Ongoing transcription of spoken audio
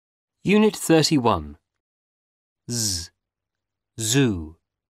Unit 31. Z, zoo.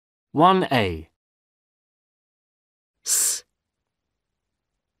 1A. S,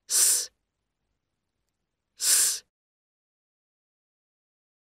 s, s.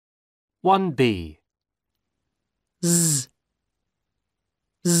 1B. Z,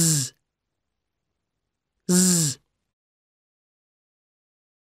 z, z.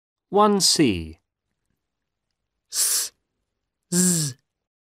 1C. S, z,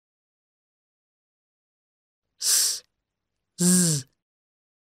 s, z,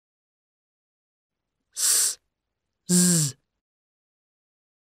 s, z.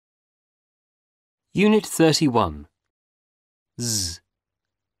 Unit 31. Z,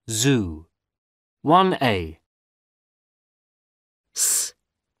 zoo. 1A. S,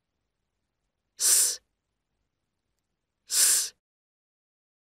 s, s.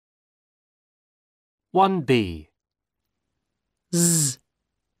 1B. Z,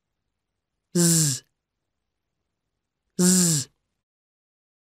 z, z.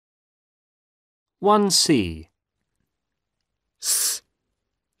 1C. S,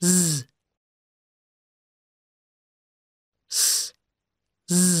 z, s,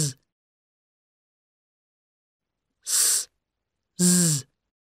 z, s, z.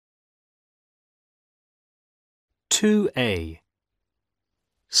 2A.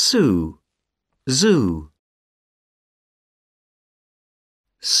 Sue, zoo.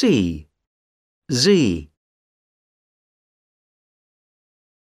 C, z.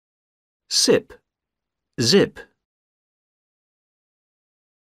 Sip, zip.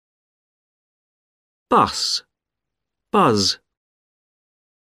 Bus, buzz.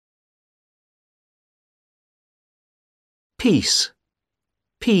 Peace,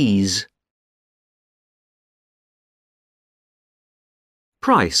 peas.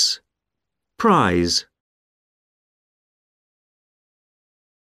 Price, prize.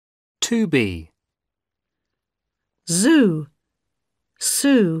 2B. Zoo,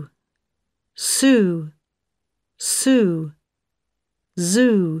 sue, sue, sue,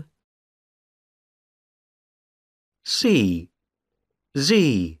 zoo. C,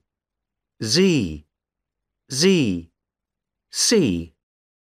 z, z, z, c.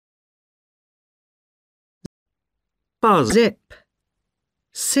 Buzz, zip,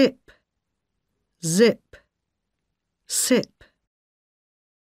 sip, zip, sip.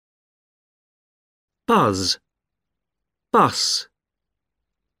 Buzz, bus,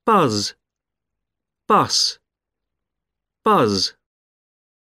 buzz, bus, buzz.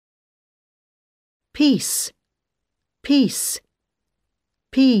 Peace, peace,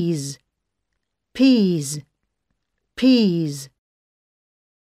 peas, peas, peas.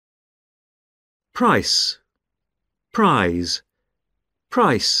 Price, prize,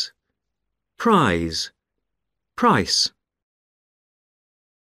 price, prize, price.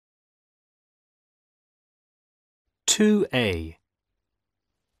 2A.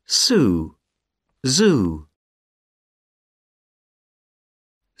 Sue, zoo.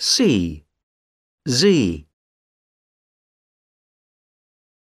 C, z.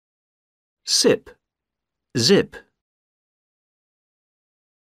 Sip, zip.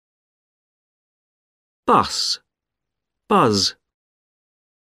 Bus, buzz.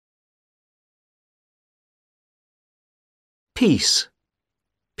 Peace,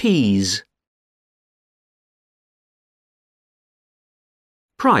 peas.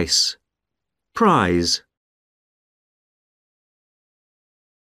 Price, prize.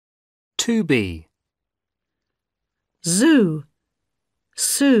 2B. Zoo,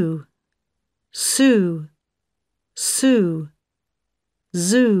 sue, sue, sue,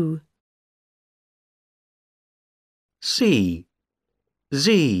 zoo. C,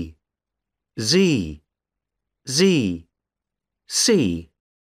 z, z, z, c.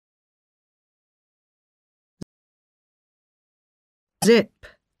 Zip,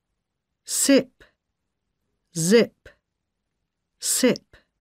 sip, zip, sip.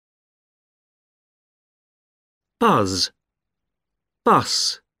 Buzz,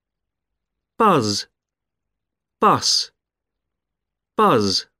 bus, buzz, bus,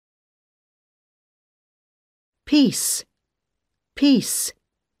 buzz. Peace, peace,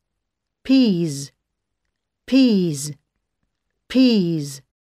 peas, peas, peas.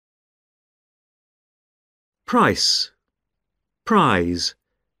 Price, prize,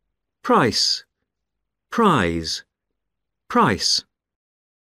 price, prize, price.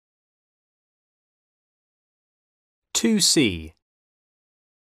 2C.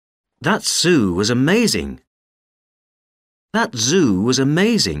 That zoo was amazing. That zoo was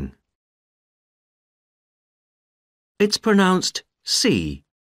amazing. It's pronounced C.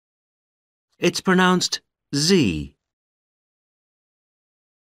 It's pronounced Z.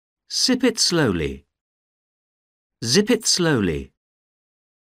 Sip it slowly. Zip it slowly.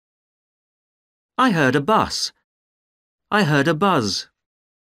 I heard a bus. I heard a buzz.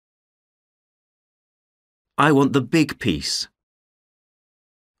 I want the big piece.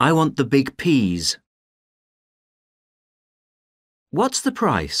 I want the big peas. What's the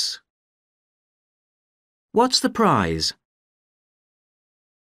price? What's the prize?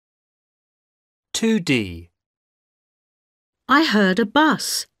 2D. I heard a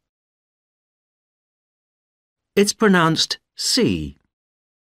bus. It's pronounced C.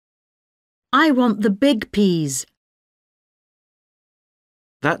 I want the big peas.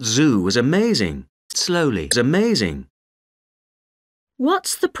 That zoo was amazing. Slowly. It's amazing.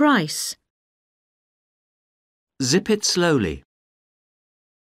 What's the price? Zip it slowly.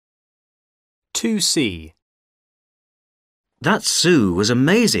 2C. That zoo was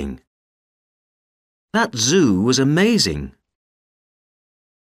amazing. That zoo was amazing.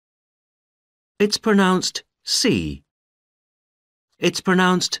 It's pronounced C. It's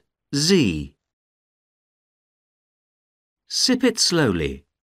pronounced Z. Sip it slowly.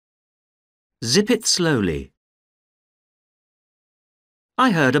 Zip it slowly. I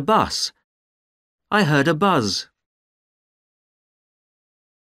heard a bus. I heard a buzz.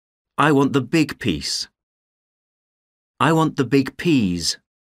 I want the big piece. I want the big peas.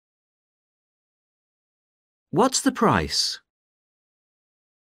 What's the price?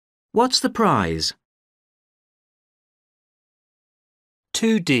 What's the prize?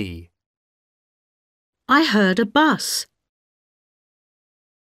 2D. I heard a bus.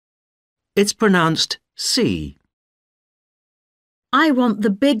 It's pronounced C. I want the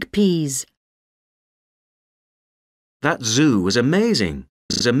big peas. That zoo was amazing.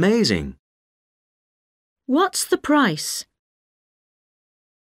 It's amazing. What's the price?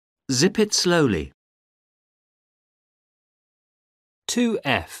 Zip it slowly.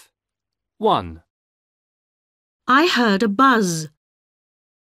 2F. 1. I heard a buzz.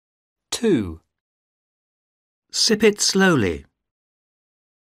 2. Sip it slowly.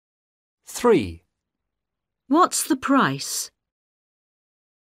 3. What's the price?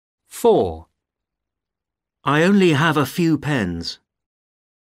 4. I only have a few pens.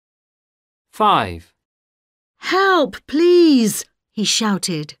 5. Help, please, he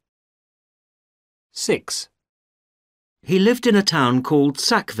shouted. 6. He lived in a town called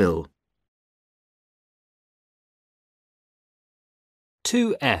Sackville.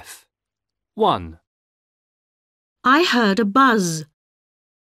 2F. 1. I heard a buzz.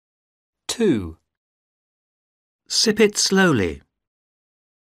 2. Sip it slowly.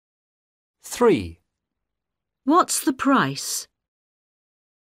 3. What's the price?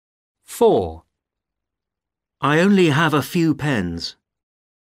 4. I only have a few pens.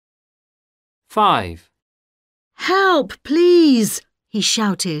 5. Help, please, he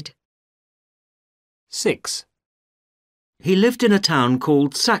shouted. 6. He lived in a town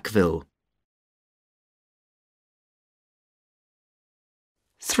called Sackville.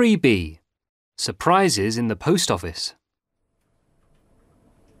 3B. Surprises in the post office.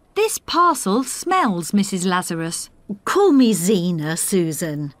 This parcel smells, Mrs. Lazarus. Call me Zena,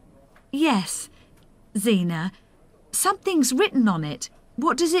 Susan. Yes, Zena. Something's written on it.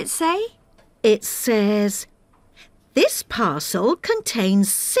 What does it say? It says, "This parcel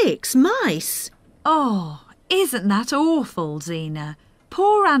contains 6 mice." Oh, isn't that awful, Zena?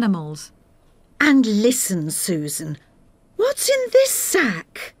 Poor animals. And listen, Susan, what's in this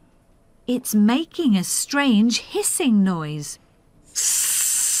sack? It's making a strange hissing noise.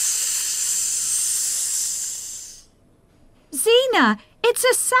 Zena, it's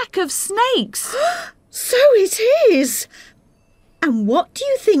a sack of snakes. So it is. And what do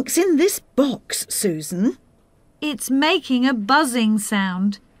you think's in this box, Susan? It's making a buzzing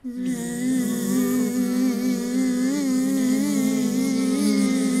sound.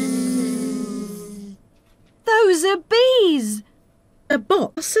 Those are bees. A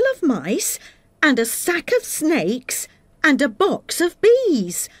box full of mice and a sack of snakes and a box of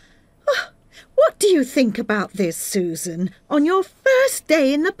bees. Oh, what do you think about this, Susan, on your first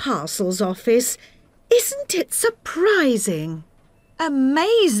day in the parcels office? Isn't it surprising?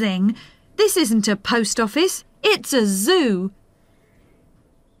 Amazing. This isn't a post office, it's a zoo.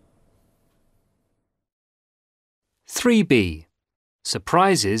 3B.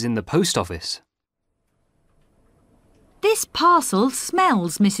 Surprises in the post office. This parcel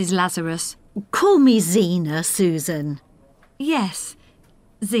smells, Mrs. Lazarus. Call me Zena, Susan. Yes,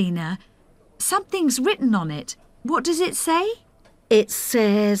 Zena. Something's written on it. What does it say? It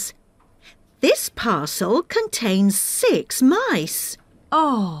says, "This parcel contains 6 mice."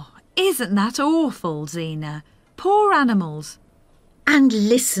 Oh, isn't that awful, Zena? Poor animals. And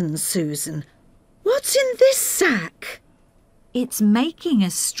listen, Susan. What's in this sack? It's making a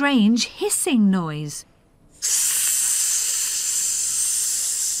strange hissing noise.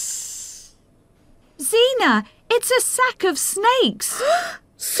 Zena, it's a sack of snakes.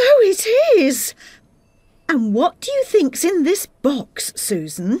 So it is. And what do you think's in this box,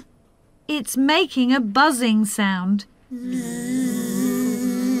 Susan? It's making a buzzing sound.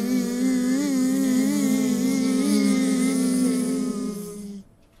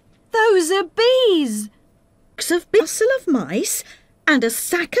 Those are bees. A parcel of mice and a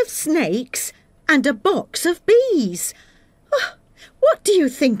sack of snakes and a box of bees. Oh, what do you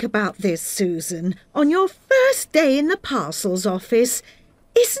think about this, Susan, on your first day in the parcels office?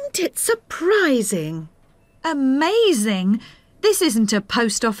 Isn't it surprising? Amazing! This isn't a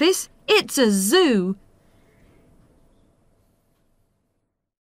post office, it's a zoo.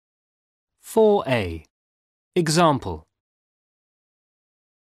 4A. Example.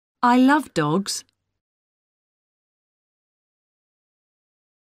 I love dogs.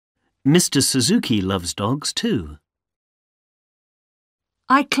 Mr. Suzuki loves dogs too.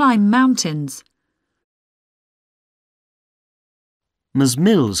 I climb mountains. Ms.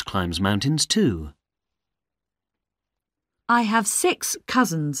 Mills climbs mountains too. I have 6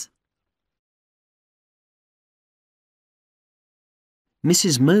 cousins.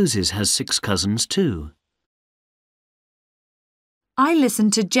 Mrs. Moses has 6 cousins too. I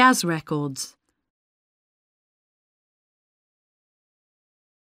listen to jazz records.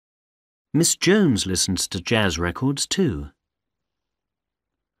 Miss Jones listens to jazz records too.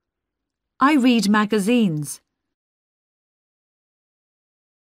 I read magazines.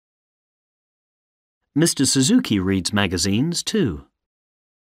 Mr. Suzuki reads magazines too.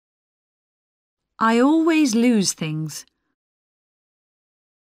 I always lose things.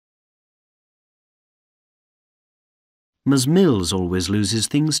 Ms. Mills always loses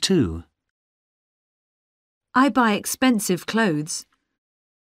things too. I buy expensive clothes.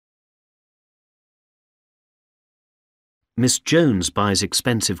 Miss Jones buys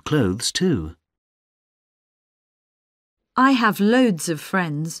expensive clothes too. I have loads of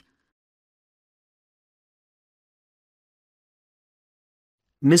friends.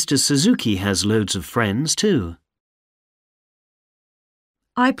 Mr. Suzuki has loads of friends too.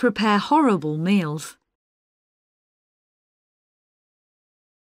 I prepare horrible meals.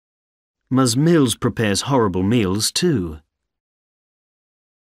 Ms. Mills prepares horrible meals too.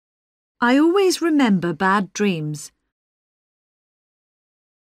 I always remember bad dreams.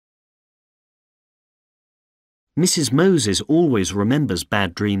 Mrs. Moses always remembers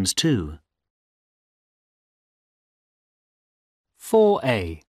bad dreams too.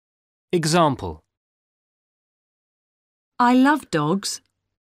 4A. Example. I love dogs.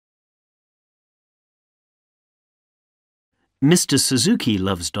 Mr. Suzuki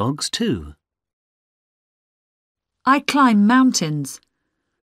loves dogs too. I climb mountains.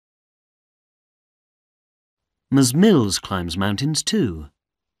 Ms. Mills climbs mountains too.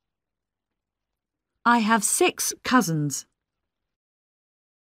 I have 6 cousins.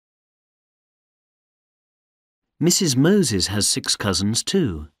 Mrs. Moses has 6 cousins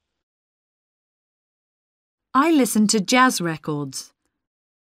too. I listen to jazz records.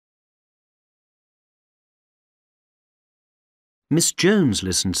 Miss Jones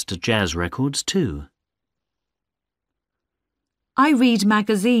listens to jazz records too. I read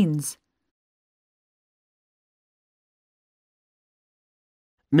magazines.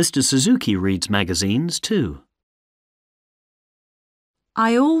 Mr. Suzuki reads magazines too.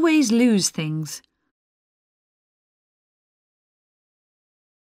 I always lose things.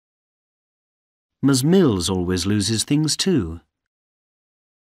 Ms. Mills always loses things too.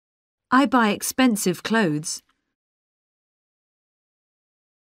 I buy expensive clothes.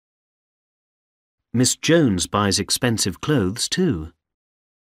 Miss Jones buys expensive clothes too.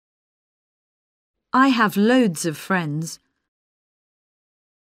 I have loads of friends.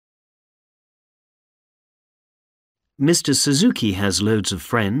 Mr. Suzuki has loads of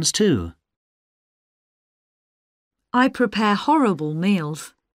friends too. I prepare horrible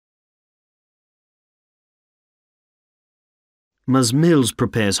meals. Ms. Mills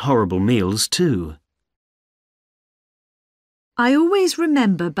prepares horrible meals too. I always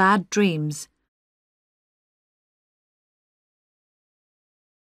remember bad dreams.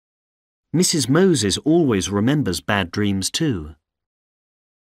 Mrs. Moses always remembers bad dreams too.